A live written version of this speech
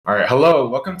All right, hello.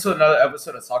 Welcome to another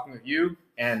episode of Talking with You.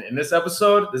 And in this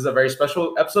episode, this is a very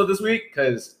special episode this week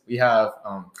because we have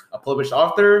a published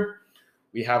author,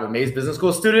 we have a Mays Business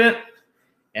School student,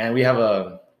 and we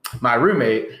have my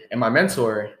roommate and my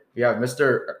mentor. We have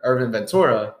Mr. Irvin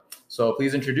Ventura. So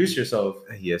please introduce yourself.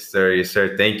 Yes, sir. Yes,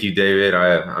 sir. Thank you, David.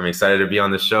 I'm excited to be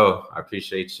on the show. I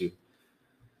appreciate you.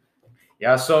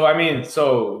 Yeah.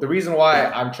 So the reason why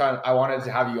I wanted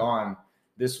to have you on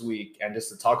this week and just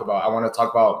to talk about, I want to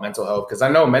talk about mental health because I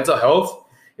know mental health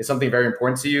is something very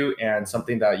important to you and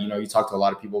something that, you talk to a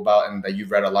lot of people about and that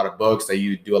you've read a lot of books, that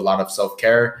you do a lot of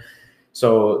self-care.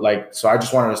 So I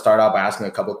just wanted to start out by asking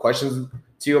a couple of questions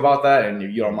to you about that, and if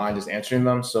you don't mind just answering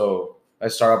them. So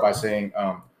let's start out by saying,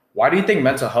 why do you think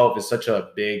mental health is such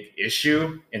a big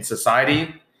issue in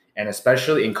society and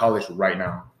especially in college right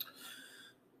now?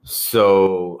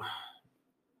 So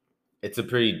it's a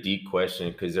pretty deep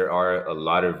question because there are a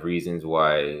lot of reasons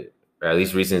why, or at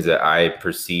least reasons that I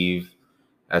perceive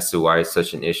as to why it's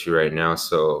such an issue right now.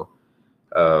 So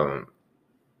the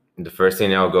first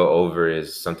thing I'll go over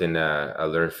is something that I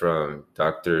learned from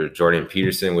Dr. Jordan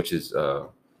Peterson, which is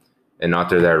an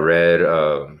author that read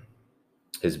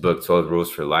his book 12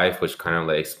 Rules for Life, which kind of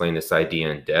explained this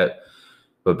idea in depth.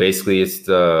 But basically it's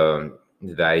the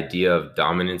idea of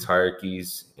dominance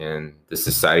hierarchies and the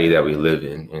society that we live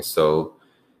in. And so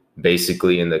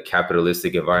basically in the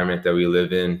capitalistic environment that we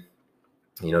live in,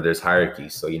 there's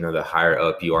hierarchies. So, the higher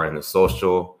up you are in the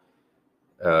social,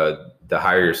 the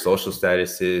higher your social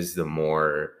status is, the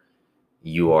more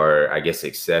you are, I guess,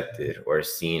 accepted or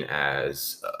seen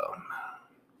as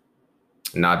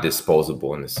not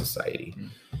disposable in the society.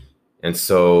 Mm-hmm. And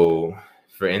so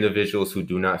for individuals who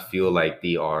do not feel like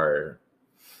they are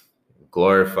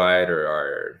glorified or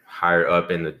are higher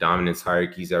up in the dominance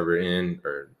hierarchies that we're in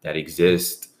or that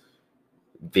exist,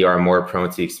 they are more prone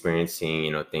to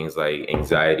experiencing, things like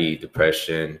anxiety,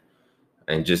 depression,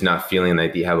 and just not feeling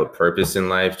like they have a purpose in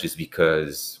life just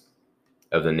because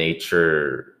of the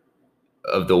nature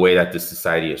of the way that the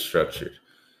society is structured.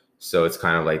 So it's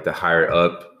kind of like the higher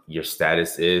up your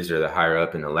status is, or the higher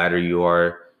up in the ladder you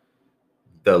are,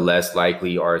 the less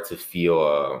likely you are to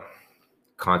feel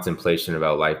contemplation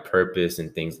about life purpose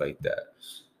and things like that.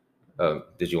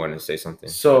 Did you want to say something?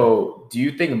 So do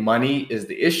you think money is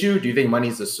the issue? Do you think money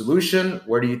is the solution?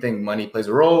 Where do you think money plays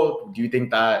a role? Do you think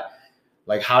that,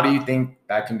 how do you think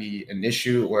that can be an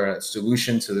issue or a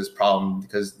solution to this problem?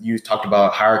 Because you talked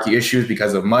about hierarchy issues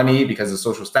because of money, because of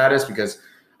social status, because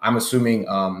I'm assuming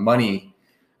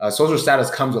social status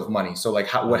comes with money. So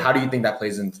how do you think that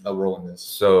plays a role in this?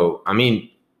 So,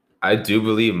 I do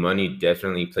believe money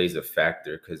definitely plays a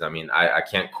factor because, I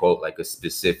can't quote a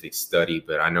specific study,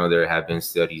 but I know there have been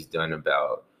studies done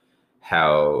about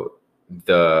how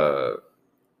the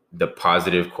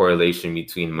positive correlation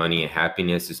between money and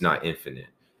happiness is not infinite.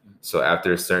 So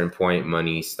after a certain point,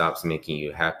 money stops making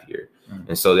you happier. Mm-hmm.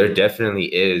 And so there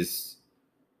definitely is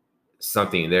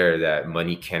something there that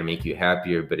money can make you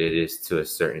happier, but it is to a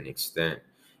certain extent.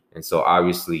 And so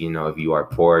obviously, if you are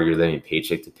poor, you're living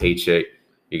paycheck to paycheck,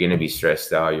 you're going to be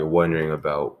stressed out. You're wondering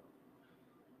about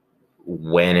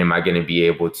when am I going to be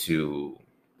able to,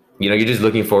 you're just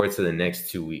looking forward to the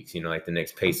next 2 weeks, the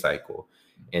next pay cycle.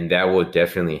 And that will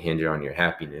definitely hinder on your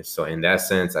happiness. So in that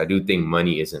sense, I do think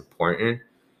money is important,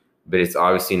 but it's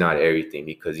obviously not everything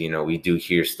because, we do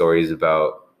hear stories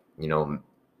about,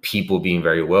 people being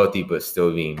very wealthy, but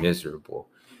still being miserable.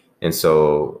 And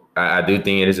so I do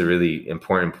think it is a really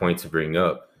important point to bring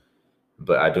up.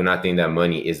 But I do not think that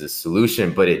money is a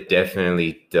solution, but it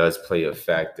definitely does play a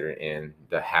factor in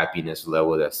the happiness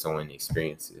level that someone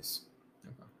experiences.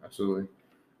 Absolutely.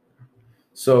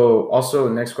 So also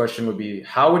next question would be,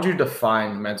 how would you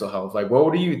define mental health?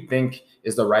 What do you think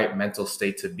is the right mental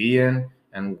state to be in?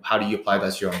 And how do you apply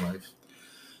that to your own life?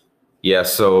 Yeah,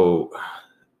 so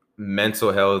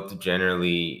mental health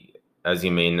generally, as you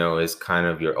may know, is kind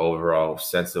of your overall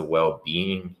sense of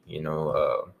well-being,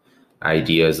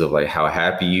 ideas of how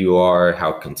happy you are,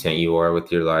 how content you are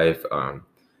with your life.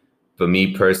 But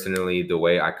me personally, the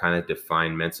way I kind of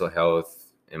define mental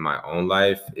health in my own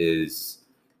life is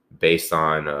based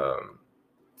on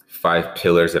 5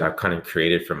 pillars that I've kind of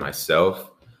created for myself.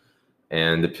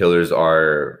 And the pillars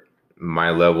are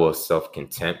my level of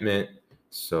self-contentment.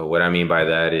 So what I mean by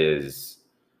that is,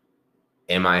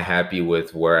 am I happy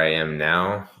with where I am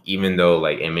now? Even though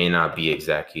it may not be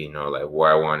exactly,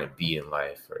 where I want to be in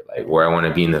life or where I want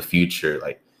to be in the future.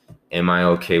 Am I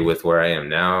okay with where I am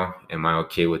now? Am I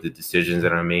okay with the decisions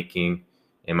that I'm making?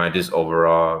 Am I just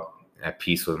overall at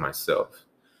peace with myself?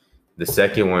 The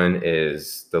second one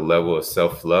is the level of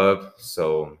self-love.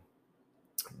 So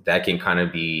that can kind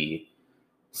of be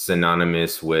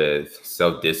synonymous with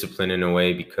self-discipline in a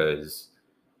way, because,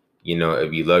 you know,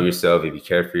 if you love yourself, if you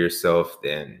care for yourself,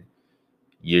 then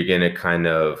you're going to kind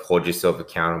of hold yourself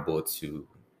accountable to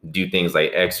do things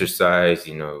like exercise,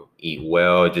 you know, eat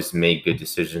well, just make good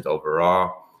decisions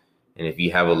overall. And if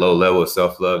you have a low level of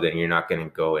self-love, then you're not going to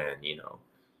go and, you know,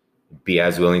 be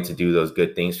as willing to do those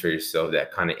good things for yourself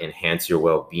that kind of enhance your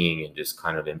well-being and just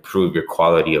kind of improve your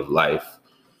quality of life.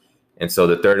 And so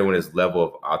the third one is level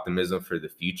of optimism for the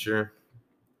future.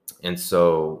 And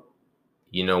so,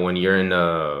 you know, when you're in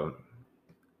a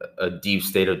deep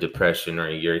state of depression, or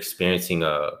you're experiencing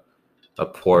a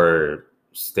poor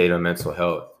state of mental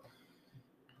health,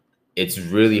 it's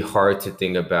really hard to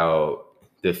think about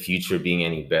the future being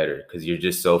any better, because you're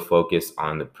just so focused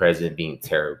on the present being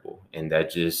terrible. And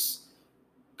that just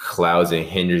clouds and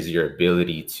hinders your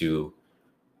ability to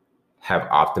have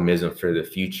optimism for the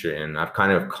future. And I've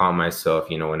kind of caught myself,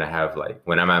 you know, when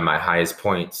I'm at my highest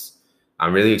points,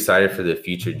 I'm really excited for the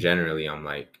future generally. I'm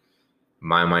like,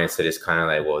 my mindset is kind of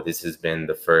like, well, this has been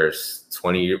the first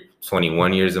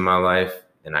 21 years of my life,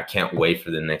 and I can't wait for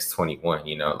the next 21,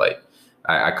 you know, like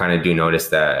I kind of do notice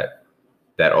that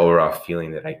overall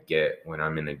feeling that I get when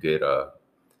I'm in a good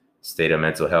state of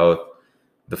mental health.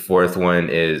 The fourth one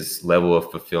is level of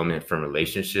fulfillment from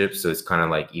relationships. So it's kind of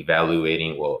like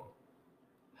evaluating, well,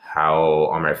 how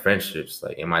are my friendships?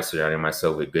 Like, am I surrounding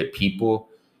myself with good people?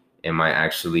 Am I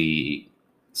actually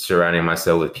surrounding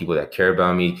myself with people that care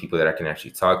about me, people that I can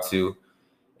actually talk to?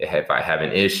 If I have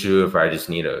an issue, if I just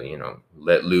need to, you know,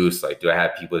 let loose, like, do I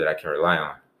have people that I can rely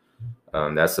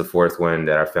on? That's the fourth one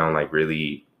that I found like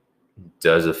really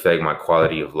does affect my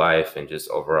quality of life and just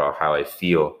overall how I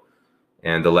feel.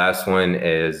 And the last one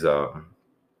is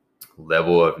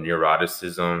level of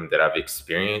neuroticism that I've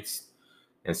experienced.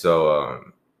 And so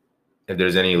if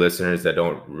there's any listeners that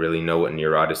don't really know what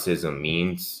neuroticism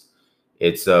means,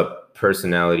 it's a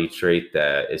personality trait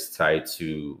that is tied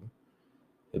to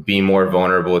being more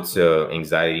vulnerable to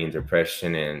anxiety and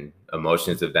depression and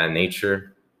emotions of that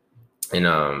nature. And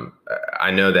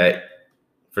I know that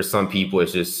for some people,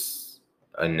 it's just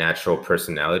a natural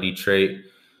personality trait.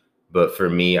 But for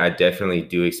me, I definitely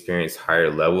do experience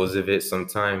higher levels of it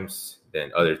sometimes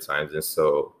than other times. And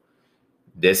so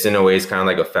this in a way is kind of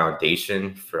like a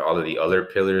foundation for all of the other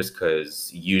pillars,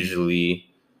 because usually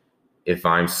if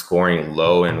I'm scoring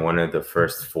low in one of the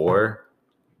first four,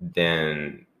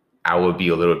 then I will be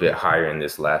a little bit higher in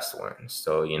this last one.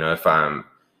 So, you know, if I'm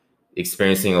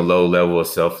experiencing a low level of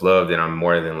self-love, then I'm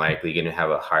more than likely going to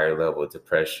have a higher level of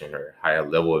depression or higher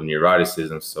level of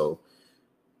neuroticism. So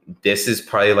this is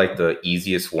probably like the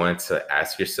easiest one to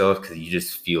ask yourself, because you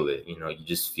just feel it. You know, you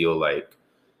just feel like,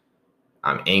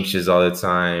 I'm anxious all the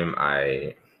time,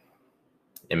 I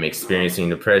am experiencing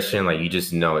depression. Like, you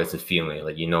just know it's a feeling,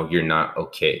 like, you know, you're not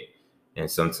okay. And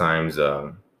sometimes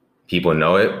people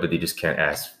know it, but they just can't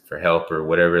ask for help or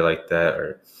whatever like that.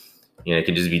 Or, you know, it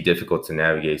can just be difficult to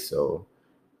navigate. So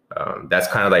that's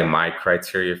kind of like my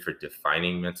criteria for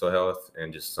defining mental health,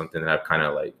 and just something that I've kind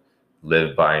of like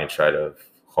lived by and try to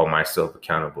hold myself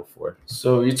accountable for.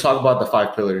 So you talk about the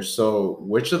 5 pillars. So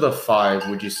which of the 5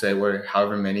 would you say, where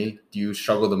however many, do you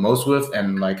struggle the most with?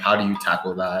 And like, how do you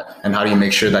tackle that? And how do you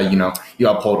make sure that, you know, you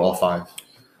uphold all 5?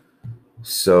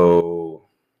 So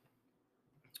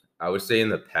I would say in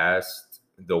the past,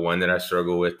 the one that I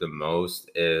struggle with the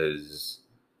most is,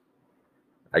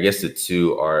 I guess the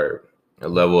 2 are a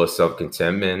level of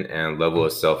self-contentment and level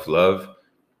of self-love.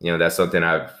 You know, that's something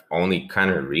I've only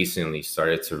kind of recently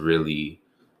started to really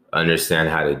understand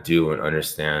how to do and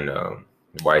understand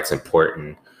why it's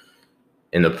important.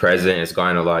 In the present, it's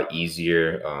gotten a lot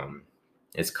easier.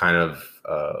 It's kind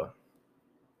of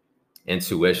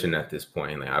intuition at this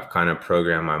point. Like, I've kind of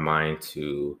programmed my mind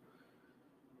to,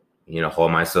 you know,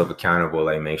 hold myself accountable,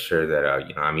 like make sure that,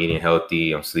 you know, I'm eating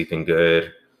healthy, I'm sleeping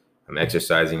good, I'm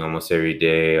exercising almost every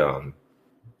day. I'm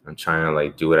trying to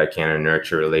like do what I can to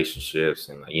nurture relationships.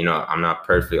 And like, you know, I'm not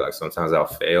perfect. Like, sometimes I'll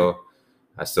fail.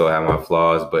 I still have my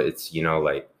flaws, but it's, you know,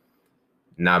 like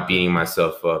not beating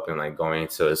myself up and like going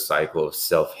into a cycle of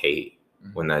self-hate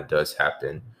when that does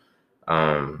happen.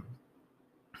 Other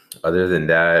than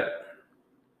that,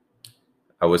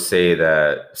 I would say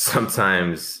that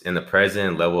sometimes in the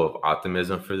present, level of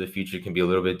optimism for the future can be a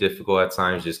little bit difficult at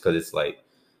times, just because it's like,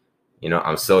 you know,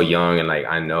 I'm so young and like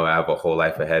I know I have a whole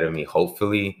life ahead of me,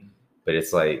 hopefully, but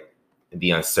it's like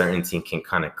the uncertainty can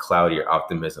kind of cloud your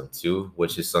optimism too,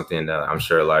 which is something that I'm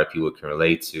sure a lot of people can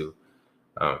relate to.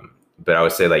 But I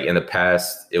would say, like, in the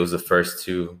past, it was the first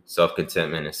 2,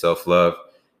 self-contentment and self-love.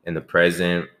 In the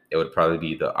present, it would probably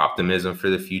be the optimism for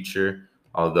the future,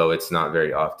 although it's not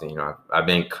very often. You know, I've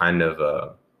been kind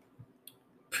of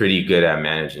pretty good at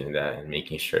managing that and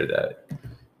making sure that,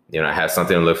 you know, I have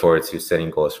something to look forward to,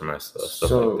 setting goals for myself, stuff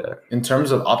like that. In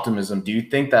terms of optimism, do you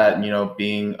think that, you know,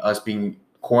 being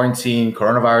quarantined,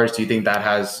 coronavirus, do you think that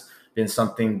has been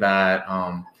something that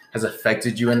has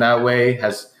affected you in that way?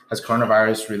 Has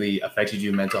coronavirus really affected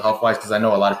you mental health wise? Because I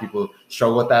know a lot of people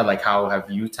struggle with that. Like, how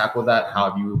have you tackled that? How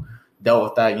have you dealt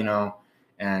with that? You know,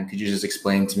 and could you just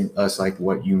explain to us like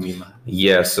what you mean by that?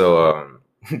 Yeah, so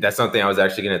that's something I was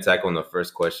actually going to tackle in the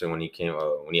first question when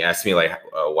you asked me like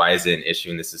why is it an issue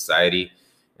in the society?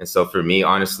 And so for me,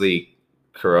 honestly,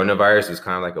 coronavirus was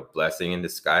kind of like a blessing in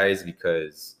disguise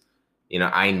because, you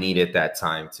know, I needed that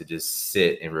time to just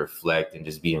sit and reflect and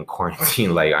just be in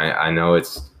quarantine. Like I know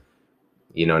it's,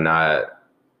 you know,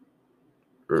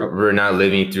 we're not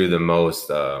living through the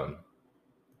most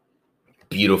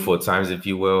beautiful times, if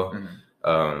you will.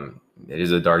 Mm-hmm. It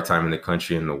is a dark time in the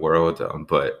country and the world,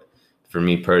 but for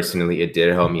me personally, it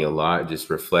did help me a lot. Just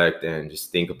reflect and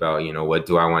just think about, you know, what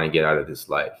do I want to get out of this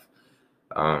life?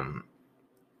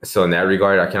 So in that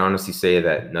regard, I can honestly say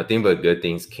that nothing but good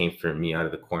things came for me out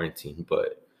of the quarantine.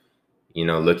 But, you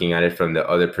know, looking at it from the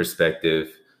other perspective,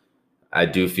 I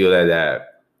do feel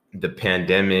that the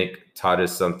pandemic taught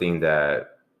us something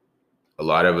that a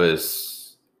lot of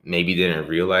us maybe didn't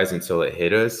realize until it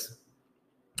hit us.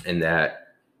 And that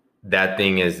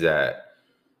thing is that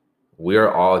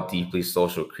we're all deeply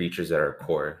social creatures at our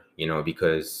core, you know,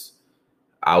 because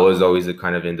I was always the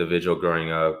kind of individual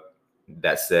growing up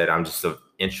that said, I'm just an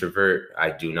introvert. I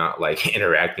do not like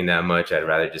interacting that much. I'd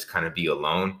rather just kind of be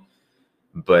alone.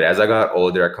 But as I got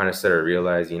older, I kind of started to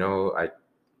realize, you know,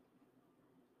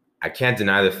 I can't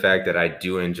deny the fact that I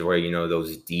do enjoy, you know,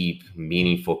 those deep,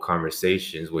 meaningful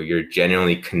conversations where you're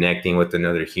genuinely connecting with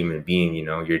another human being, you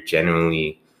know, you're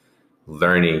genuinely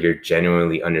learning, you're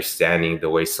genuinely understanding the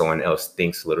way someone else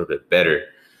thinks a little bit better.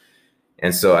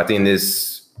 And so I think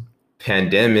this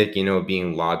pandemic, you know,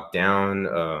 being locked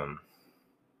down,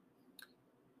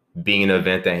 being an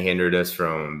event that hindered us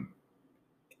from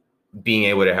being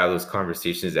able to have those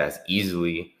conversations as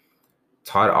easily,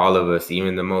 taught all of us,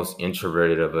 even the most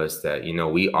introverted of us, that, you know,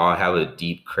 we all have a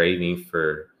deep craving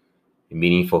for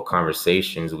meaningful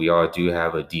conversations. We all do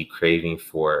have a deep craving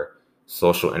for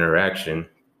social interaction.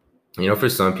 You know, for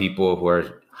some people who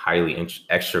are highly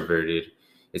extroverted,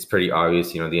 it's pretty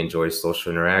obvious, you know, they enjoy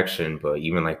social interaction, but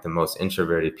even like the most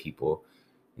introverted people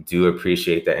do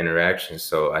appreciate that interaction.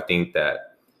 So I think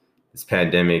that this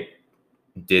pandemic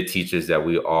did teach us that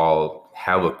we all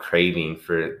have a craving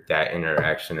for that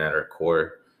interaction at our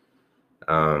core.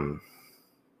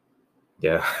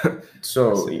 Yeah.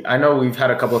 So I know we've had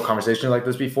a couple of conversations like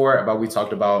this before we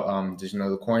talked about just, you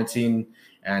know, the quarantine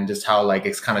and just how like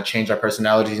it's kind of changed our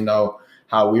personalities, you know,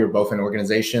 how we were both in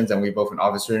organizations and we both in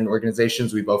officer in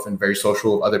organizations, we both in very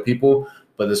social with other people.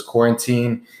 But this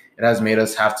quarantine, it has made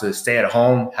us have to stay at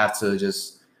home, have to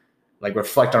just like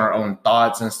reflect on our own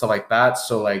thoughts and stuff like that.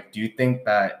 So like, do you think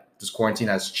that this quarantine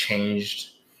has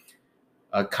changed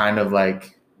kind of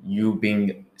like you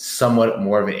being somewhat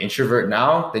more of an introvert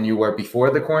now than you were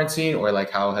before the quarantine, or like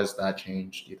how has that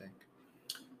changed, do you think?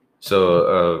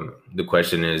 So the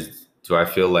question is, do I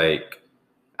feel like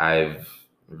I've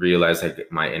realized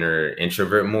like my inner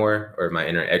introvert more or my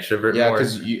inner extrovert more? Yeah,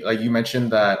 because you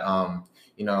mentioned that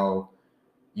you know,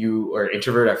 you were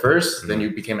introvert at first, mm-hmm. Then you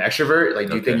became extrovert. Like,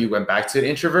 do you think you went back to an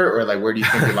introvert, or like where do you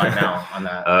think you lie now on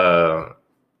that?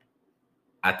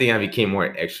 I think I became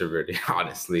more extroverted,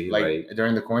 honestly. Like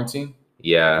during the quarantine?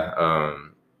 Yeah.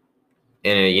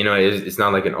 And you know, it's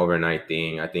not like an overnight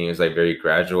thing. I think it's like very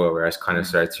gradual, where I kind of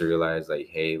started to realize like,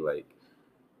 hey, like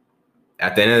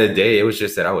at the end of the day, it was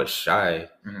just that I was shy.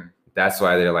 Mm-hmm. That's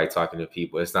why I didn't like talking to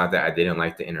people. It's not that I didn't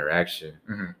like the interaction.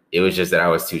 Mm-hmm. It was just that I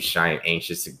was too shy and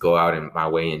anxious to go out in my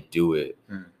way and do it.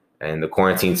 Mm-hmm. And the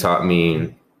quarantine taught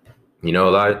me, you know,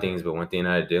 a lot of things. But one thing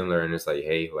I did learn is like,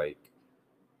 hey, like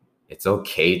it's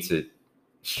okay to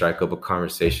strike up a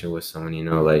conversation with someone, you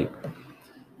know, like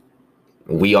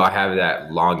we all have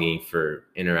that longing for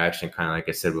interaction, kind of like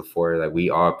I said before, like we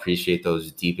all appreciate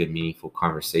those deep and meaningful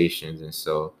conversations. And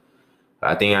so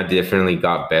I think I definitely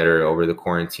got better over the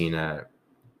quarantine at,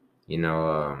 you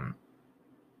know,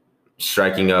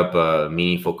 striking up a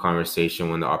meaningful conversation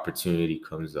when the opportunity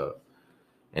comes up.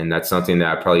 And that's something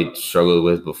that I probably struggled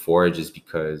with before, just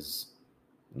because,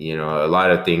 you know, a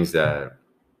lot of things that,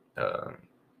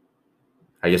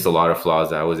 I guess a lot of flaws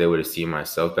that I was able to see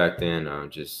myself back then,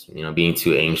 just, you know, being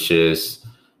too anxious,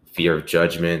 fear of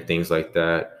judgment, things like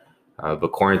that.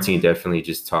 But quarantine definitely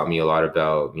just taught me a lot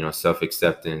about, you know,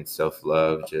 self-acceptance,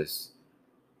 self-love, just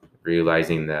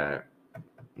realizing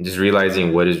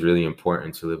what is really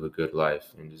important to live a good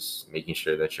life, and just making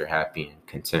sure that you're happy and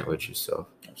content with yourself.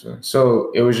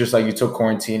 So it was just like you took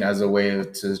quarantine as a way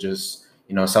to just,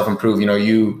 self-improve.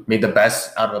 You made the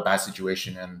best out of a bad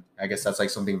situation. And I guess that's like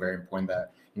something very important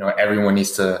that, everyone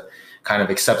needs to kind of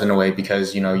accept in a way,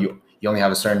 because, you only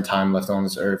have a certain time left on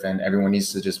this earth, and everyone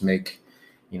needs to just make,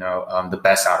 the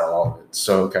best out of all of it.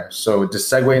 So, okay. So to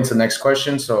segue into the next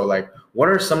question. So like, what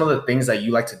are some of the things that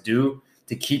you like to do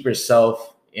to keep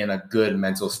yourself in a good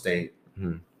mental state?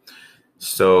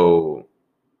 So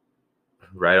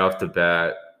right off the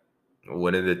bat,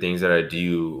 one of the things that I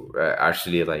do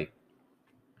actually, like,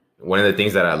 one of the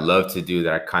things that I love to do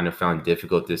that I kind of found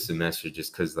difficult this semester,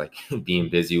 just because like being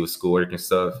busy with schoolwork and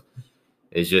stuff,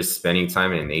 is just spending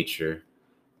time in nature.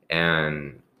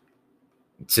 And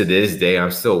to this day,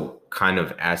 I'm still kind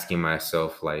of asking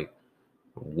myself, like,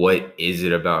 what is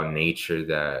it about nature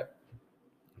that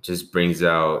just brings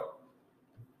out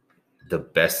the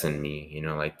best in me,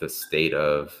 like the state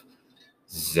of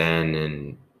zen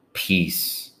and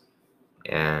peace.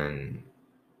 And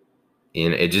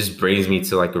it just brings me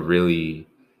to like a really,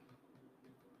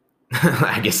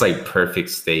 I guess, like perfect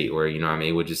state where, I'm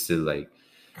able just to like,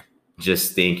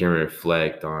 just think and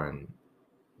reflect on,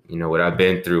 what I've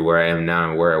been through, where I am now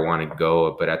and where I want to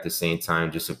go. But at the same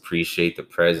time, just appreciate the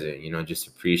present, just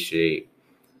appreciate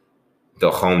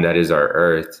the home that is our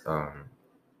earth.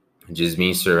 Just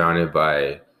being surrounded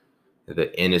by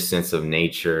the innocence of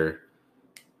nature,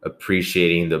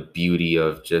 appreciating the beauty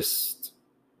of just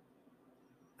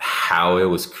how it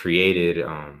was created.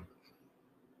 I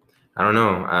don't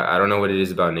know. I don't know what it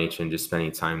is about nature and just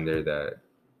spending time there that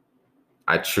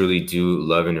I truly do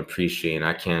love and appreciate. And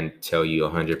I can tell you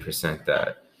 100%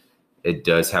 that it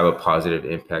does have a positive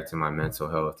impact on my mental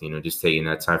health. Just taking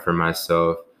that time for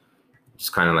myself,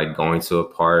 just kind of like going to a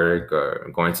park or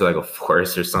going to like a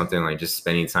forest or something, like just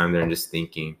spending time there and just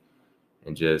thinking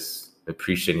and just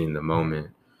appreciating the moment.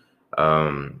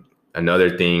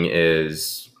 Another thing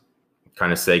is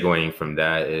kind of segueing from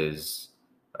that is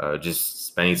just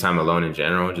spending time alone in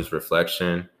general, just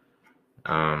reflection.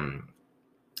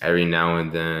 Every now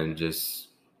and then, just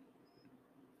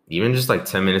even just like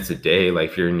 10 minutes a day,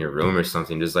 like if you're in your room or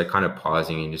something, just like kind of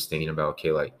pausing and just thinking about,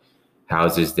 okay, like,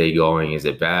 how's this day going? Is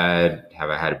it bad?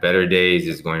 Have I had better days?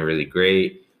 Is it going really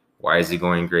great? Why is it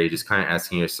going great? Just kind of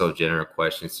asking yourself general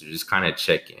questions to just kind of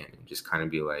check in and just kind of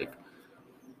be like,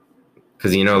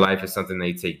 because, life is something that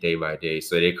you take day by day.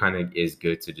 So it kind of is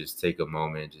good to just take a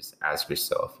moment and just ask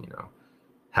yourself,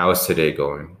 how is today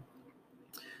going?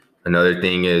 Another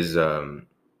thing is,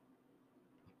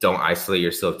 don't isolate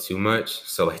yourself too much.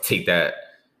 So like take that,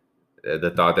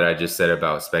 the thought that I just said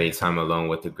about spending time alone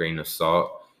with a grain of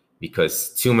salt,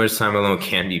 because too much time alone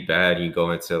can be bad. You go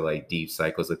into like deep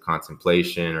cycles of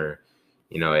contemplation, or,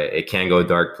 it can go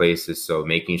dark places. So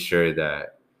making sure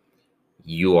that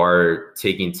you are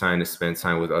taking time to spend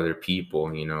time with other people,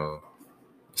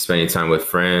 spending time with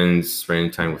friends,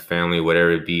 spending time with family,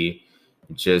 whatever it be,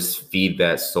 just feed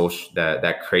that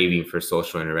that craving for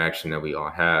social interaction that we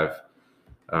all have.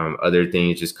 Other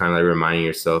things, just kind of like reminding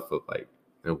yourself of like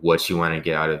what you want to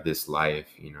get out of this life,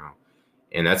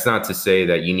 and that's not to say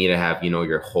that you need to have,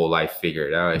 your whole life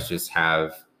figured out. It's just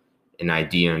have an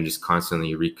idea and just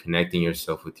constantly reconnecting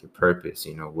yourself with your purpose.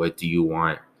 What do you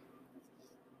want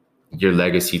your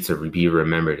legacy to be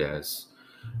remembered as?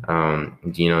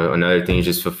 Another thing is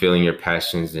just fulfilling your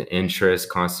passions and interests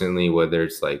constantly, whether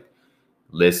it's like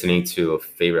listening to a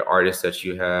favorite artist that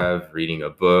you have, reading a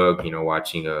book,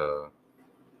 watching a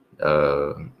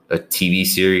TV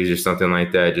series or something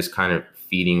like that, just kind of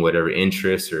feeding whatever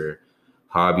interests or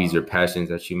hobbies or passions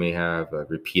that you may have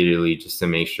repeatedly, just to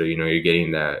make sure, you're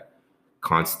getting that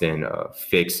constant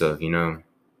fix of,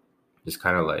 just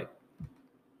kind of like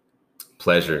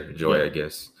pleasure, joy, I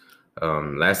guess.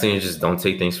 Last thing is just don't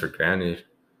take things for granted.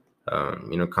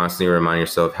 Constantly remind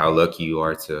yourself how lucky you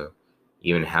are to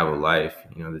even have a life.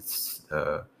 This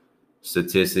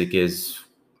statistic is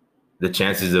the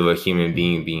chances of a human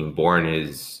being being born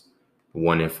is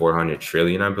 1 in 400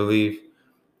 trillion, I believe.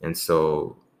 And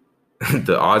so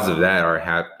the odds of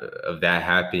that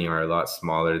happening are a lot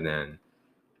smaller than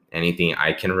anything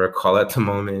I can recall at the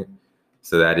moment.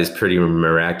 So that is pretty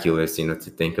miraculous, to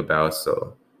think about.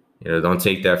 So, don't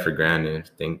take that for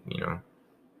granted. Think,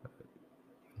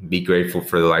 be grateful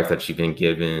for the life that you've been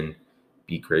given.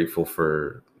 Be grateful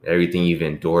for everything you've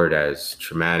endured, as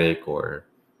traumatic or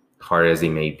hard as it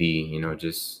may be.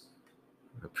 Just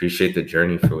appreciate the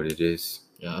journey for what it is.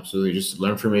 Yeah, absolutely. Just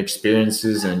learn from your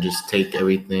experiences and just take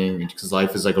everything, because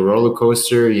life is like a roller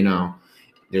coaster.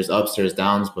 There's ups, there's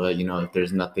downs, but if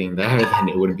there's nothing there, then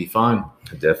it wouldn't be fun.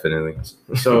 Definitely.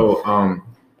 So,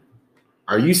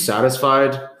 are you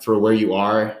satisfied for where you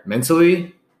are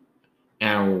mentally?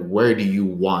 and where do you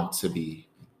want to be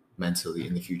mentally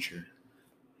in the future?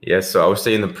 Yeah, so I would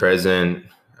say in the present,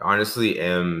 honestly,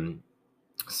 am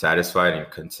satisfied and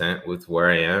content with where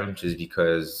I am, just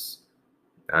because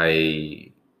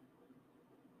I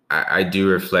I do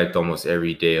reflect almost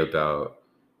every day about,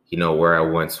 where I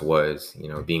once was,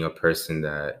 being a person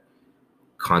that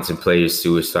contemplated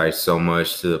suicide so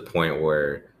much to the point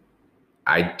where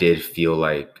I did feel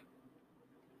like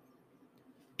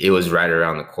it was right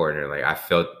around the corner. Like I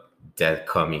felt death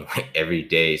coming like every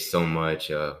day so much,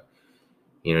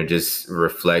 just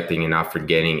reflecting and not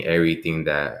forgetting everything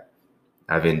that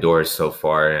I've endured so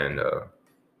far. And,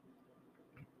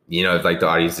 if like the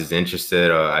audience is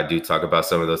interested, I do talk about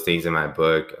some of those things in my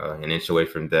book, An Inch Away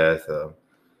from Death.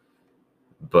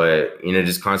 But,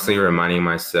 just constantly reminding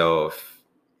myself,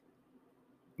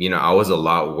 I was a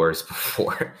lot worse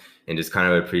before, and just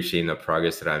kind of appreciating the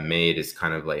progress that I made has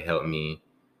kind of like helped me,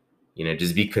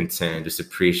 just be content, just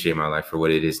appreciate my life for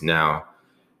what it is now.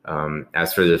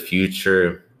 As for the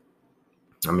future,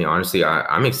 I mean, honestly,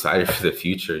 I'm excited for the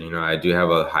future. I do have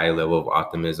a high level of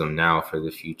optimism now for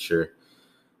the future.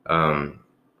 All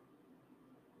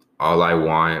I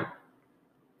want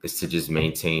is to just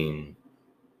maintain,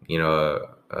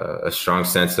 a strong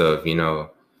sense of,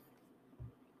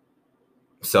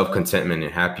 self-contentment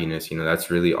and happiness.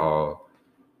 That's really all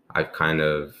I've kind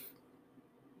of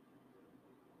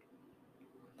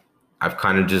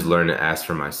just learned to ask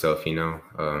for myself,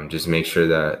 just make sure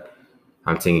that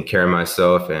I'm taking care of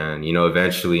myself. And,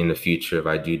 eventually in the future, if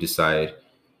I do decide,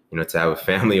 to have a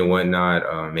family and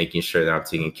whatnot, making sure that I'm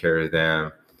taking care of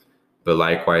them, but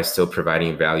likewise still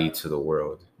providing value to the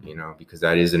world, because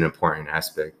that is an important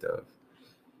aspect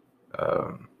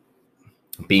of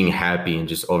being happy and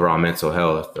just overall mental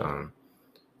health.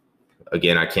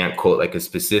 Again, I can't quote like a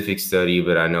specific study,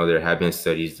 but I know there have been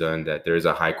studies done that there's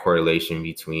a high correlation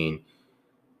between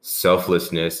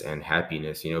selflessness and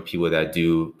happiness. People that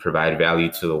do provide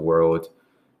value to the world,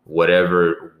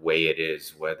 whatever way it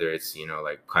is, whether it's,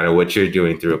 like kind of what you're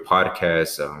doing through a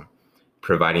podcast,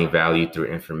 providing value through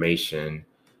information,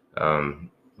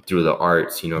 through the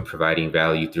arts, providing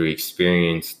value through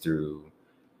experience, through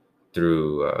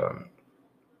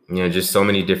just so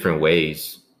many different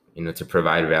ways, to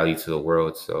provide value to the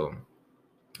world. So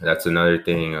that's another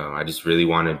thing. I just really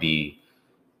want to be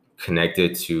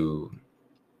connected to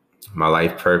my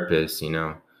life purpose,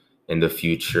 in the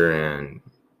future, and,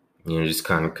 just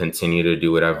kind of continue to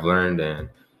do what I've learned. And,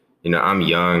 I'm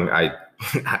young.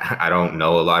 I don't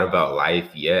know a lot about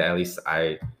life yet. At least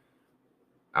I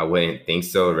wouldn't think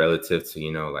so relative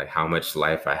to, like how much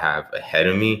life I have ahead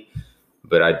of me.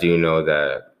 But I do know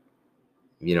that,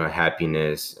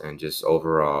 happiness and just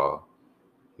overall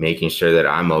making sure that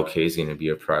I'm okay is going to be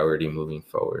a priority moving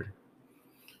forward.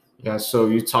 Yeah, so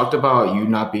you talked about you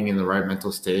not being in the right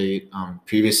mental state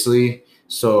previously.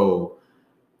 So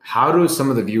how do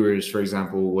some of the viewers, for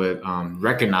example, would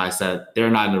recognize that they're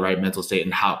not in the right mental state,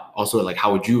 and how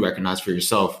would you recognize for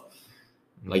yourself?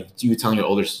 Like you telling your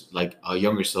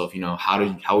younger self,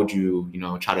 how would you,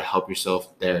 try to help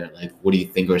yourself there? Like, what do you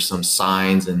think are some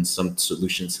signs and some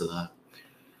solutions to that?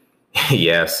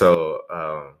 Yeah, so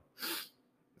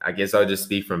I guess I'll just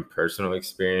speak from personal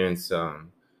experience.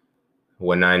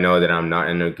 When I know that I'm not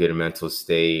in a good mental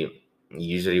state,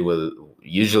 usually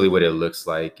what it looks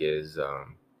like is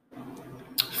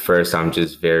first I'm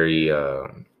just very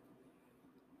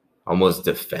almost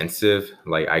defensive.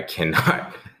 Like I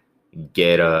cannot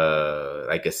get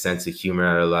a sense of humor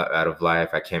out of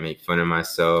life. I can't make fun of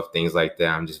myself, things like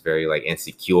that. I'm just very like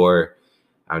insecure.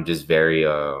 I'm just very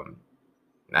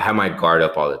I have my guard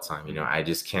up all the time. I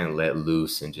just can't let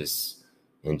loose and just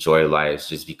enjoy life,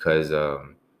 just because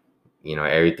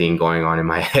everything going on in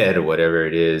my head or whatever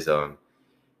it is,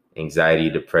 anxiety,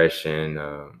 depression,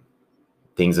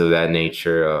 things of that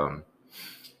nature,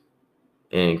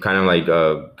 and kind of like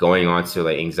going on to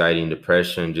like anxiety and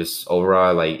depression, just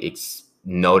overall like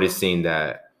noticing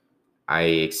that I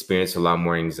experience a lot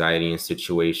more anxiety in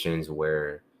situations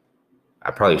where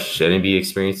I probably shouldn't be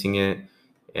experiencing it.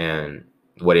 And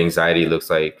what anxiety looks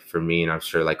like for me, and I'm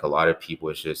sure like a lot of people,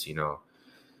 is just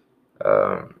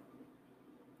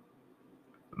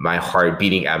my heart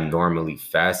beating abnormally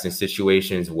fast in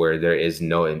situations where there is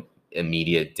no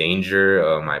immediate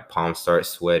danger. My palms start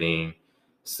sweating,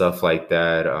 stuff like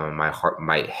that.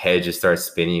 My head just starts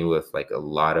spinning with like a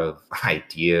lot of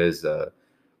ideas.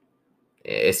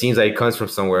 It seems like it comes from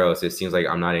somewhere else. It seems like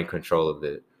I'm not in control of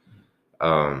it.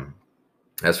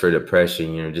 As for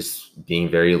depression, just being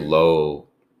very low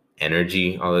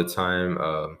energy all the time,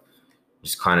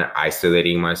 just kind of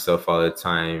isolating myself all the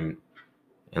time,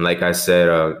 And like I said,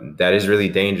 that is really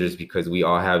dangerous because we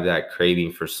all have that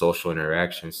craving for social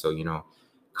interaction. So,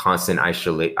 constant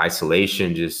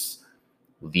isolation just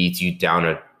leads you down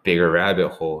a bigger rabbit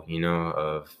hole,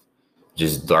 of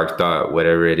just dark thought,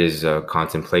 whatever it is,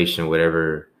 contemplation,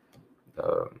 whatever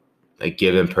uh, a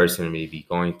given person may be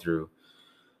going through.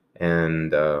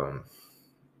 And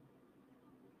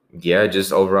yeah,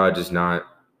 just overall, just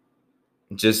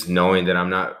knowing that I'm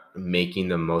not making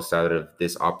the most out of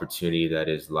this opportunity that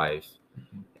is life.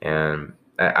 And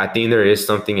I think there is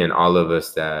something in all of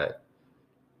us that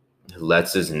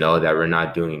lets us know that we're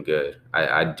not doing good.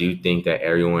 I do think that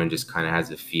everyone just kind of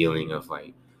has a feeling of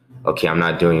like, okay, I'm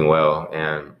not doing well.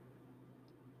 And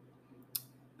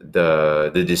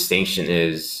the distinction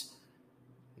is,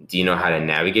 do you know how to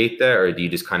navigate that, or do you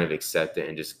just kind of accept it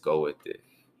and just go with it?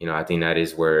 I think that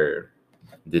is where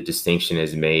the distinction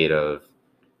is made of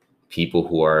people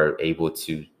who are able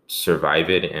to survive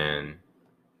it and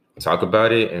talk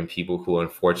about it, and people who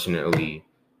unfortunately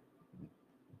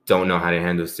don't know how to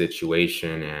handle the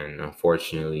situation and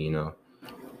unfortunately,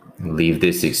 leave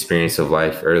this experience of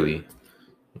life early.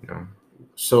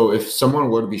 So if someone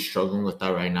were to be struggling with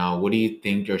that right now, what do you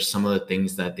think are some of the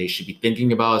things that they should be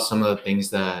thinking about, some of the things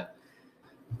that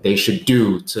they should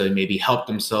do to maybe help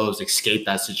themselves escape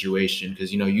that situation?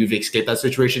 Because, you've escaped that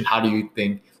situation. How do you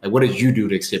think, like, what did you do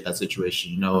to escape that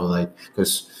situation?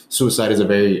 Because suicide is a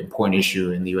very important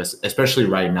issue in the US, especially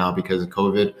right now because of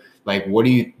COVID. Like, what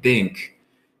do you think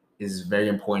is very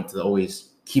important to always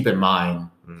keep in mind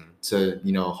to,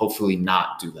 hopefully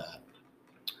not do that?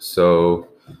 So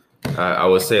I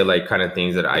would say like kind of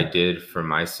things that I did for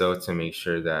myself to make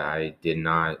sure that I did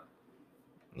not,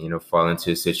 fall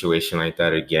into a situation like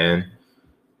that again.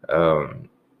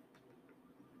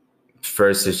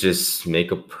 First is just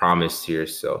make a promise to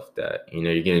yourself that,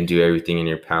 you're going to do everything in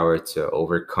your power to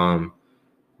overcome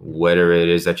whatever it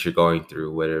is that you're going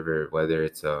through, whether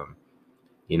it's,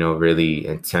 really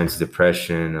intense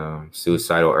depression,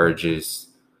 suicidal urges,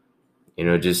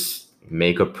 just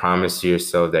make a promise to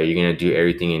yourself that you're going to do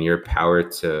everything in your power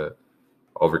to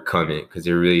overcome it. Because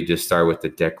it really just start with the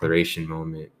declaration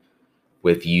moment,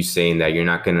 with you saying that you're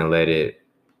not going to let it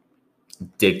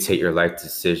dictate your life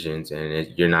decisions, and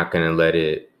you're not going to let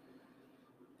it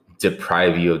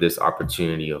deprive you of this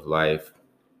opportunity of life.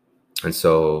 And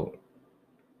so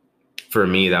for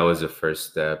me, that was the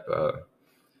first step.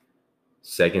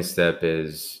 Second step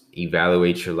is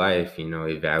evaluate your life,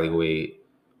 evaluate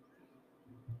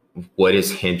what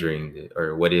is hindering it,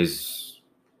 or what is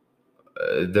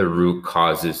the root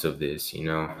causes of this,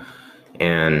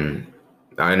 and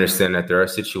I understand that there are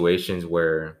situations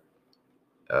where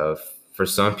for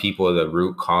some people, the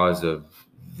root cause of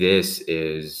this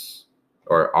is,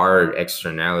 or are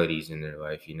externalities in their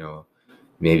life,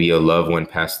 maybe a loved one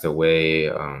passed away,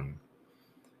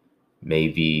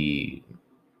 maybe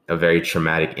a very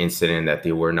traumatic incident that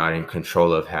they were not in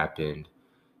control of happened.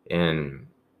 And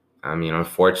I mean,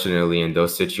 unfortunately, in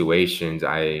those situations,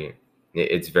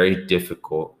 it's very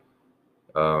difficult.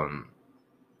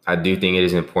 I do think it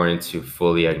is important to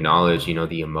fully acknowledge,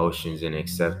 the emotions and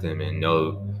accept them and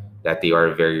know that they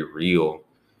are very real,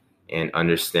 and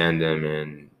understand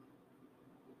them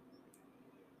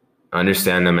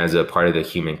as a part of the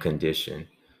human condition,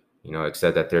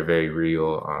 accept that they're very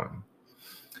real.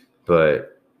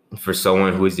 But for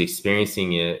someone who is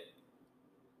experiencing it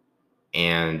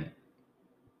and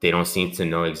they don't seem to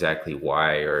know exactly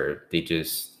why, or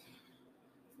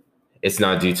it's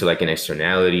not due to like an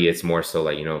externality, it's more so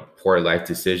like, poor life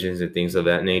decisions and things of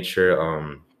that nature.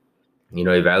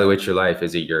 Evaluate your life.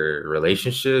 Is it your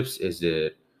relationships? Is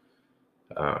it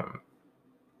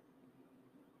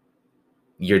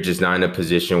you're just not in a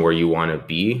position where you want to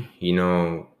be?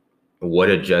 What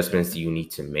adjustments do you need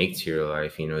to make to your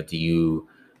life? Do you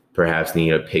perhaps need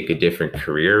to pick a different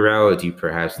career route? Do you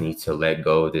perhaps need to let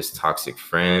go of this toxic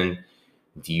friend?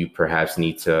 Do you perhaps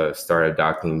need to start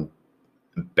adopting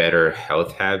better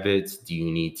health habits? Do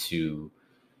you need to,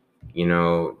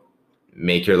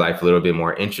 make your life a little bit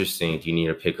more interesting? Do you need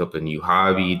to pick up a new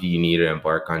hobby? Do you need to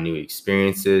embark on new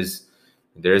experiences?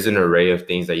 There's an array of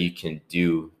things that you can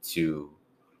do to,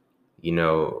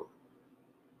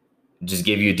 just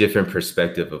give you a different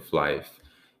perspective of life.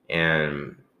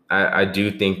 And I do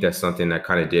think that's something that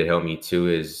kind of did help me too,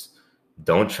 is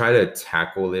don't try to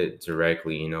tackle it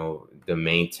directly. The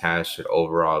main task should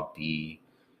overall be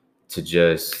to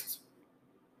just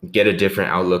get a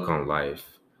different outlook on life,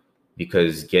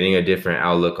 because getting a different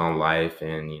outlook on life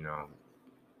and,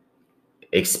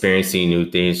 experiencing new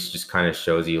things just kind of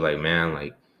shows you like, man,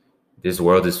 like this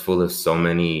world is full of so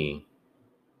many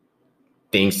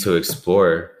things to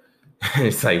explore.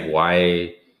 It's like,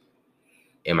 why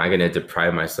am I going to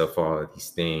deprive myself of all of these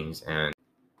things? And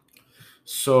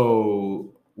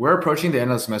So we're approaching the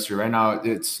end of the semester. Right now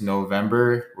it's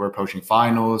November. We're approaching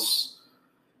finals.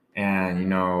 And,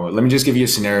 let me just give you a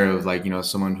scenario of like,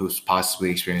 someone who's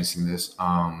possibly experiencing this.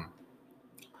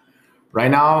 Right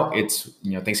now it's,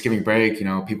 Thanksgiving break,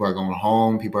 people are going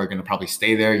home. People are going to probably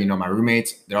stay there. My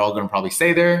roommates, they're all going to probably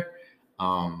stay there.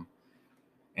 And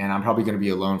I'm probably going to be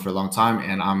alone for a long time.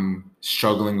 And I'm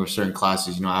struggling with certain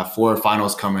classes. I have 4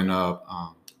 finals coming up.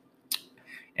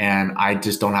 And I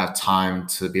just don't have time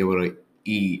to be able to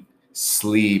eat,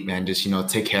 sleep, and just,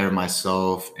 take care of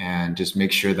myself and just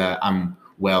make sure that I'm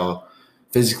well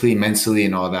physically, mentally,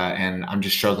 and all that. And I'm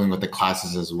just struggling with the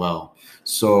classes as well.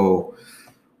 So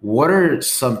what are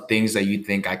some things that you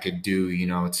think I could do,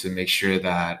 to make sure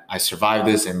that I survive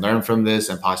this and learn from this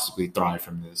and possibly thrive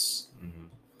from this?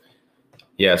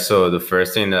 Yeah, so the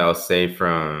first thing that I'll say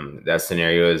from that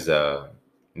scenario is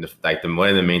one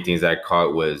of the main things I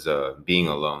caught was being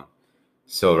alone.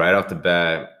 So right off the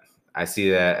bat, I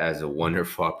see that as a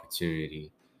wonderful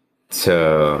opportunity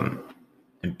to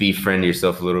befriend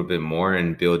yourself a little bit more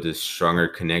and build a stronger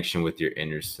connection with your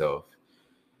inner self.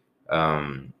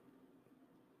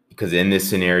 Because in this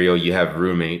scenario, you have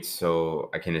roommates,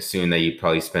 so I can assume that you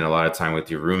probably spend a lot of time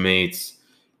with your roommates,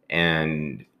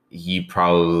 and you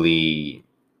probably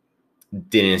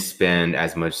didn't spend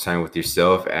as much time with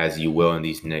yourself as you will in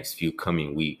these next few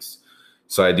coming weeks.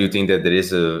 So I do think that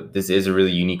this is a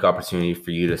really unique opportunity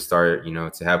for you to start,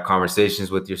 to have conversations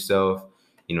with yourself,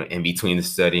 in between the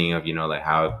studying of, like,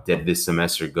 how did this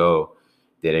semester go?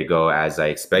 Did it go as I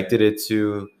expected it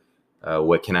to?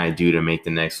 What can I do to make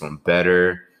the next one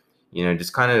better?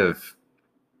 Just kind of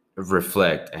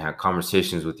reflect and have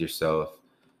conversations with yourself.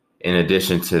 In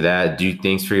addition to that, do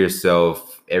things for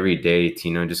yourself every day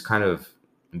to, just kind of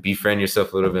befriend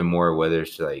yourself a little bit more, whether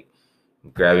it's like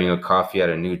grabbing a coffee at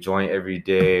a new joint every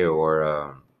day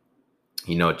or,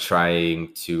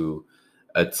 trying to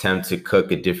attempt to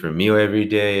cook a different meal every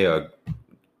day or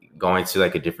going to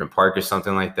like a different park or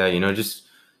something like that. Just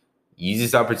use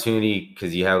this opportunity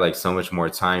because you have like so much more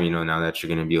time, now that you're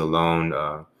going to be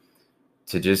alone,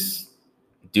 to just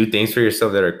do things for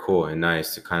yourself that are cool and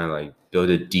nice, to kind of like build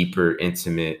a deeper,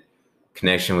 intimate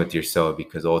connection with yourself,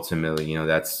 because ultimately,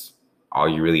 that's all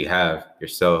you really have,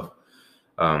 yourself.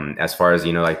 As far as,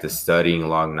 like the studying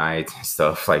long nights and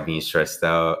stuff, like being stressed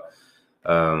out.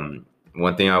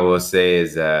 One thing I will say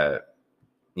is that,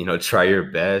 try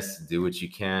your best, do what you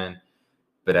can.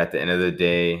 But at the end of the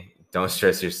day, don't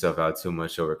stress yourself out too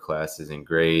much over classes and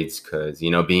grades, because,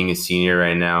 being a senior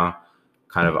right now,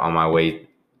 kind of on my way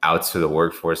out to the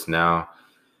workforce now,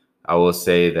 I will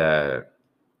say that,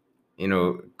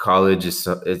 college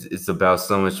it's about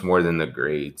so much more than the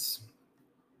grades,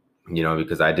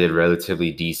 because I did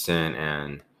relatively decent.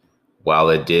 And while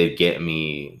it did get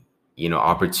me,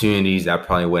 opportunities I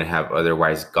probably wouldn't have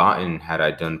otherwise gotten had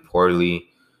I done poorly,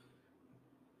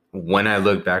 when I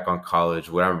look back on college,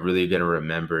 what I'm really going to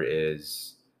remember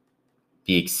is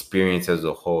the experience as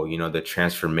a whole, the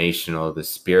transformational, the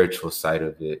spiritual side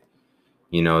of it.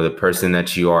 The person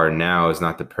that you are now is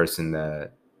not the person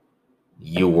that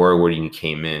you were when you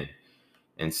came in.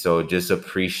 And so just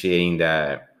appreciating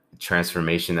that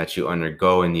transformation that you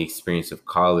undergo in the experience of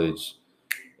college,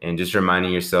 and just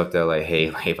reminding yourself that, like,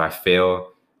 hey, if I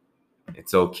fail,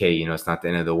 it's okay. It's not the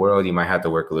end of the world. You might have to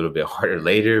work a little bit harder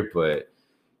later, but,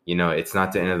 it's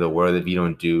not the end of the world if you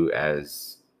don't do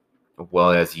as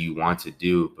well as you want to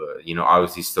do. But,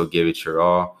 obviously still give it your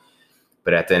all.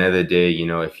 But at the end of the day,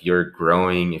 if you're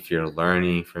growing, if you're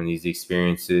learning from these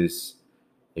experiences,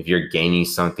 if you're gaining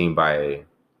something by,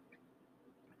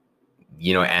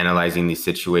 analyzing these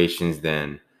situations,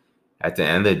 then at the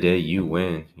end of the day, you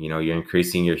win. You're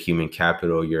increasing your human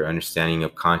capital, your understanding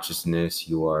of consciousness.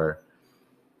 You're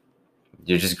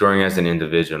just growing as an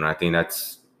individual. And I think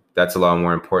that's a lot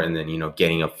more important than,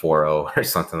 getting a 4.0 or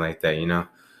something like that,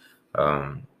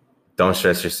 Don't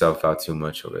stress yourself out too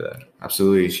much over that.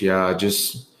 Absolutely. Yeah.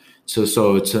 Just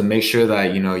so to make sure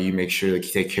that, you make sure that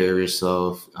you take care of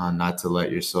yourself, not to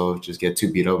let yourself just get too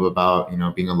beat up about,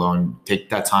 being alone. Take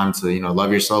that time to,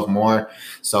 love yourself more.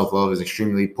 Self-love is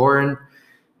extremely important.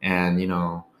 And,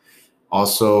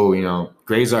 also,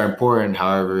 grades are important.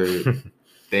 However,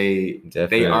 they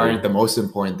aren't the most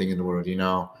important thing in the world,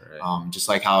 Right. Just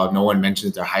like how no one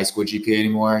mentions their high school GPA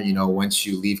anymore. Once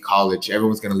you leave college,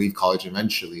 everyone's going to leave college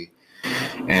eventually.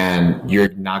 And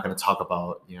you're not going to talk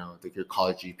about, your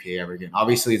college GPA ever again.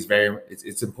 Obviously,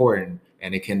 it's important,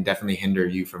 and it can definitely hinder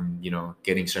you from,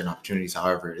 getting certain opportunities.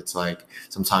 However, it's like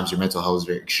sometimes your mental health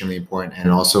is extremely important. And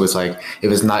also it's like,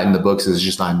 if it's not in the books, it's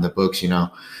just not in the books,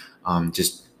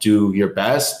 just do your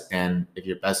best, and if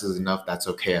your best is enough, that's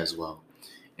okay as well.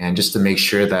 And just to make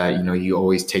sure that you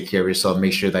always take care of yourself,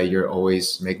 make sure that you're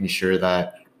always making sure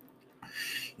that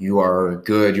you are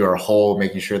good, you are whole,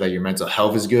 making sure that your mental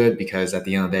health is good, because at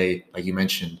the end of the day, like you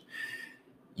mentioned,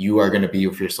 you are going to be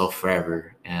with yourself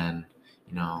forever. And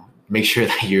make sure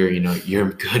that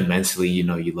you're good mentally.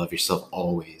 You love yourself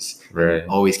always. Right.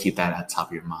 Always keep that at the top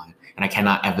of your mind. And I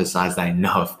cannot emphasize that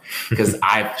enough, because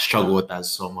I've struggled with that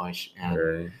so much. And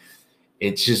Right.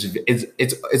 it's just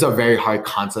it's a very hard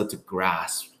concept to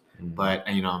grasp. But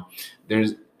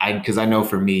because I know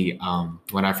for me,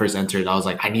 when I first entered, I was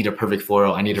like, I need a perfect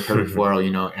 4.0. I need a perfect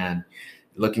 4.0. And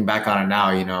looking back on it now,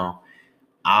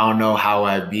 I don't know how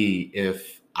I'd be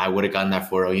if I would have gotten that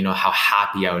 4.0. How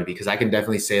happy I would be, because I can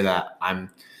definitely say that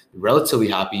I'm relatively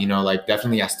happy. Like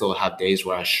definitely I still have days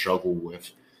where I struggle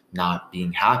with not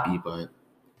being happy, but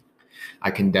I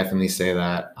can definitely say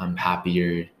that I'm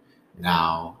happier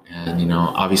now. And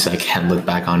obviously I can't look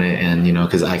back on it, and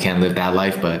because I can't live that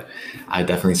life, but I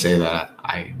definitely say that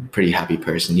I'm a pretty happy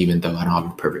person, even though I don't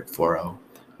have a perfect 4.0.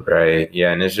 Right.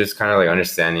 Yeah. And it's just kind of like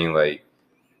understanding, like,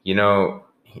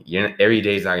 every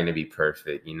day is not going to be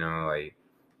perfect. Like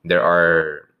there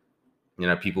are,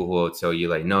 people who will tell you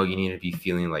like, no, you need to be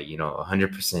feeling like,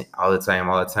 100% all the time.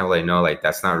 Like, no, like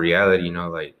that's not reality.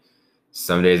 Like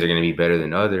some days are going to be better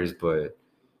than others, but,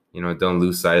 don't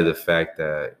lose sight of the fact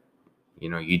that,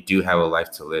 you do have a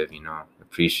life to live,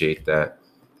 appreciate that,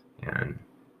 and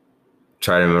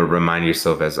try to remind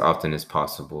yourself as often as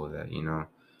possible that,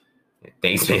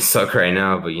 things may suck right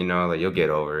now, but, like you'll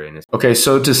get over it. Okay,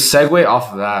 so to segue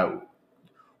off of that,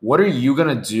 what are you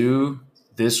going to do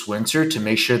this winter to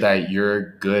make sure that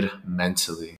you're good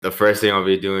mentally? The first thing I'll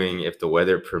be doing, if the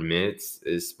weather permits,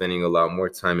 is spending a lot more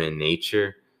time in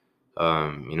nature.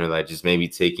 Like just maybe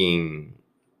taking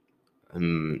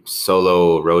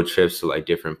solo road trips to like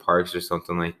different parks or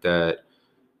something like that.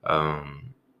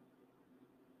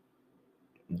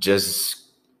 Just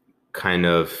kind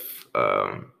of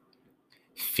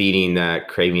feeding that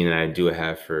craving that I do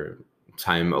have for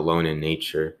time alone in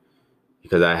nature,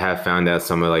 because I have found that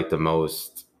some of the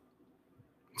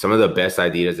best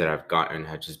ideas that I've gotten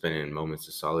have just been in moments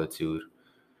of solitude.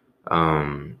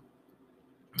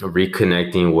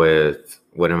 Reconnecting with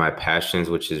one of my passions,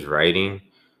 which is writing.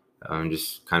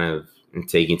 Just kind of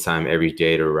taking time every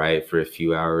day to write for a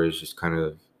few hours, just kind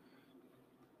of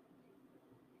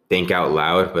think out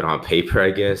loud, but on paper,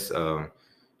 I guess.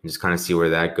 Just kind of see where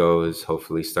that goes.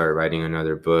 Hopefully start writing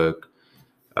another book.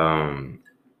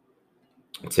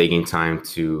 Taking time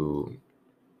to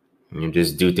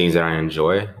just do things that I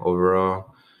enjoy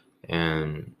overall,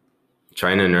 and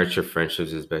trying to nurture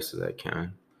friendships as best as I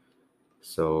can.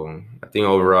 So I think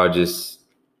overall, just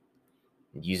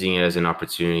using it as an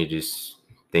opportunity to just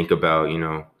think about,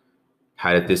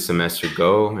 how did this semester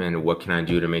go, and what can I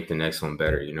do to make the next one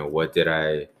better? What did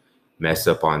I mess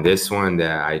up on this one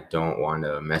that I don't want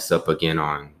to mess up again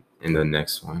on in the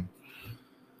next one?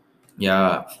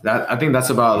 Yeah, I think that's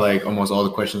about like almost all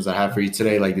the questions I have for you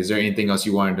today. Like, is there anything else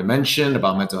you wanted to mention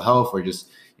about mental health, or just,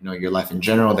 your life in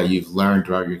general that you've learned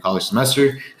throughout your college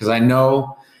semester? Because I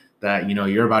know that,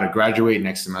 you're about to graduate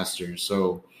next semester.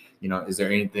 So, is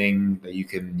there anything that you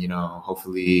can,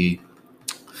 hopefully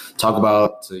talk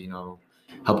about to,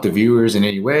 help the viewers in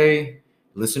any way,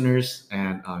 listeners,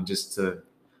 and just to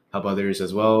help others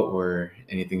as well, or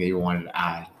anything that you wanted to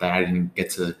add that I didn't get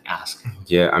to ask?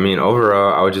 Yeah, I mean,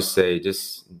 overall, I would just say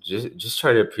just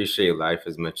try to appreciate life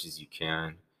as much as you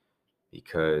can,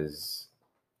 because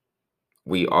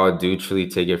we all do truly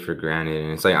take it for granted.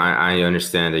 And it's like I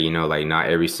understand that, like not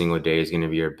every single day is going to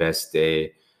be your best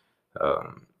day.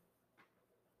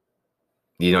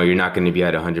 You're not going to be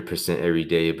at 100% every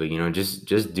day, but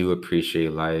just do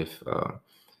appreciate life,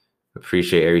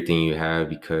 appreciate everything you have,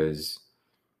 because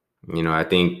I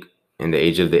think in the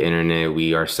age of the internet,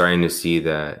 we are starting to see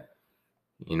that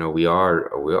we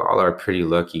all are pretty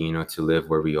lucky, to live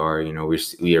where we are.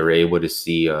 We are able to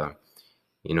see the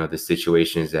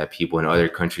situations that people in other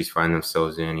countries find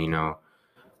themselves in. We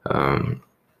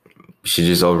should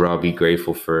just overall be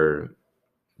grateful for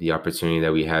the opportunity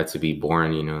that we had to be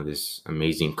born, this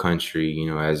amazing country,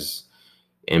 as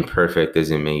imperfect as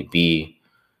it may be.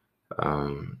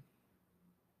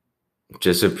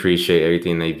 Just appreciate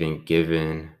everything they've been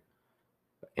given,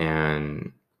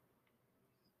 and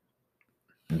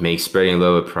make spreading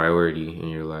love a priority in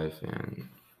your life. And,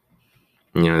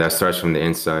 that starts from the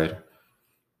inside.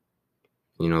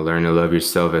 Learn to love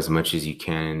yourself as much as you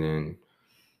can, and then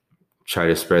try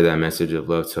to spread that message of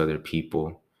love to other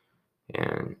people.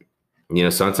 And,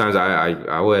 sometimes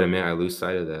I would admit I lose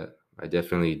sight of that. I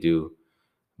definitely do.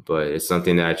 but it's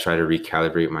something that I try to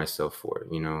recalibrate myself for,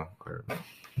 or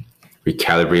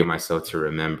recalibrate myself to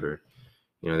remember,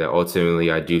 that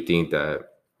ultimately I do think that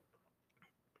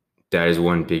is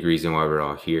one big reason why we're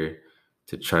all here,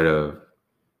 to try to,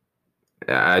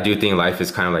 I do think life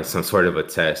is kind of like some sort of a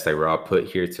test. Like we're all put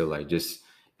here to like just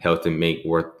help make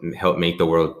the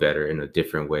world better in a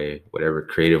different way, whatever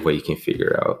creative way you can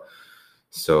figure out.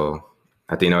 So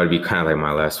I think that would be kind of like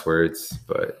my last words,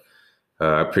 but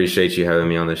I appreciate you having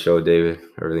me on the show, David.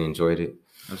 I really enjoyed it.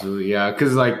 Absolutely. Yeah.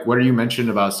 Cause like what you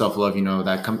mentioned about self-love,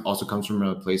 that also comes from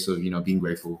a place of, being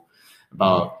grateful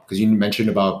about, because you mentioned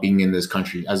about being in this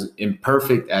country, as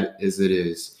imperfect as it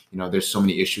is, there's so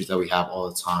many issues that we have all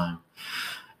the time.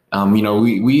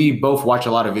 We both watch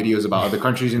a lot of videos about other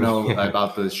countries,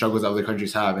 about the struggles other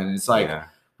countries have. And it's like,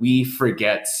 we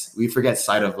forget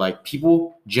sight of like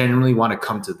people genuinely want to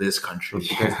come to this country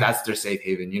because that's their safe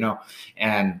haven,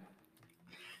 and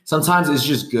sometimes it's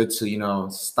just good to,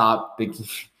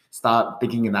 stop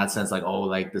thinking in that sense, like, oh,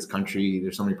 like this country,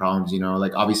 there's so many problems,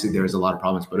 like obviously there's a lot of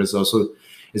problems, but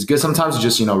it's good sometimes to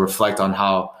just, reflect on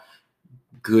how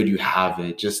good you have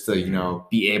it, just to,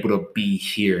 be able to be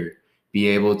here, be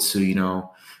able to,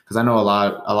 because I know a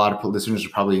lot of listeners are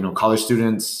probably, college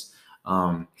students,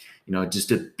 just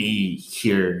to be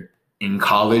here in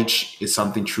college is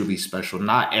something truly special.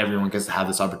 Not everyone gets to have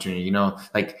this opportunity,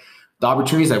 like the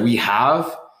opportunities that we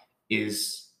have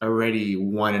is already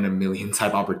 1 in a million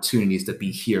type opportunities to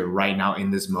be here right now in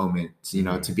this moment,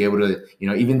 to be able to,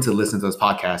 even to listen to this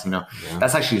podcast,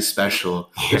 that's actually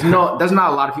special. There's not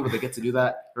a lot of people that get to do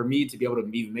that. For me to be able to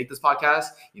even make this podcast,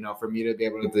 for me to be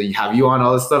able to have you on,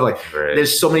 all this stuff, like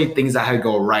there's so many things that had to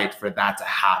go right for that to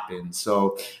happen.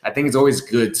 So I think it's always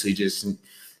good to just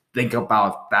think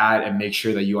about that and make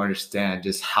sure that you understand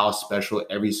just how special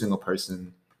every single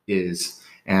person is.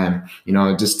 And,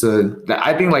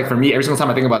 I think like for me, every single time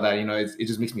I think about that, it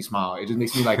just makes me smile. It just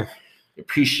makes me like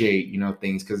appreciate,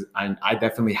 things. Cause I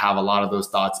definitely have a lot of those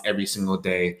thoughts every single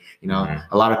day.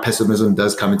 A lot of pessimism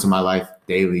does come into my life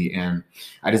daily. And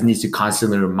I just need to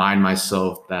constantly remind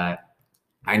myself that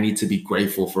I need to be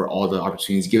grateful for all the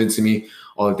opportunities given to me,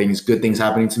 all the things, good things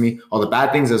happening to me, all the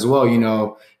bad things as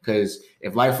well, because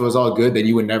if life was all good, then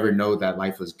you would never know that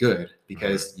life was good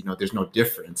because, there's no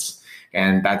difference.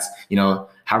 And that's,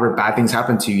 however bad things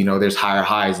happen to you, there's higher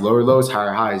highs, lower lows,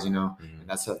 higher highs, and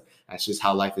that's just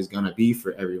how life is going to be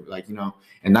for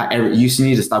and you just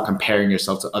need to stop comparing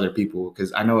yourself to other people.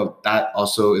 Cause I know that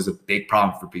also is a big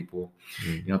problem for people.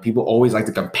 People always like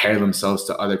to compare themselves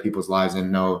to other people's lives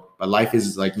but life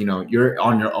is like, you're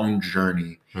on your own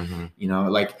journey,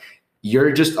 like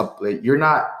you're just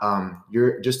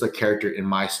you're just a character in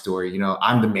my story.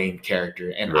 I'm the main character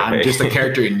and I'm just a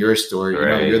character in your story.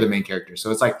 You're the main character.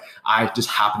 So it's like, I just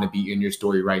happen to be in your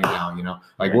story right now,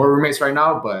 like we're roommates right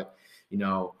now, but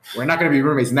we're not going to be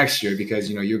roommates next year because,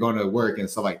 you're going to work and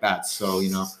stuff like that. So,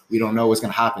 we don't know what's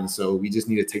going to happen. So we just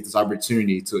need to take this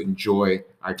opportunity to enjoy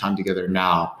our time together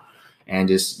now and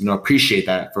just, appreciate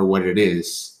that for what it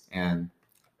is. And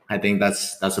I think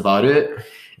that's about it.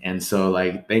 And so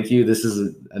like, thank you. This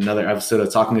is another episode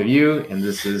of Talking to You. And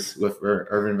this is with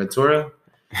Irvin Ventura.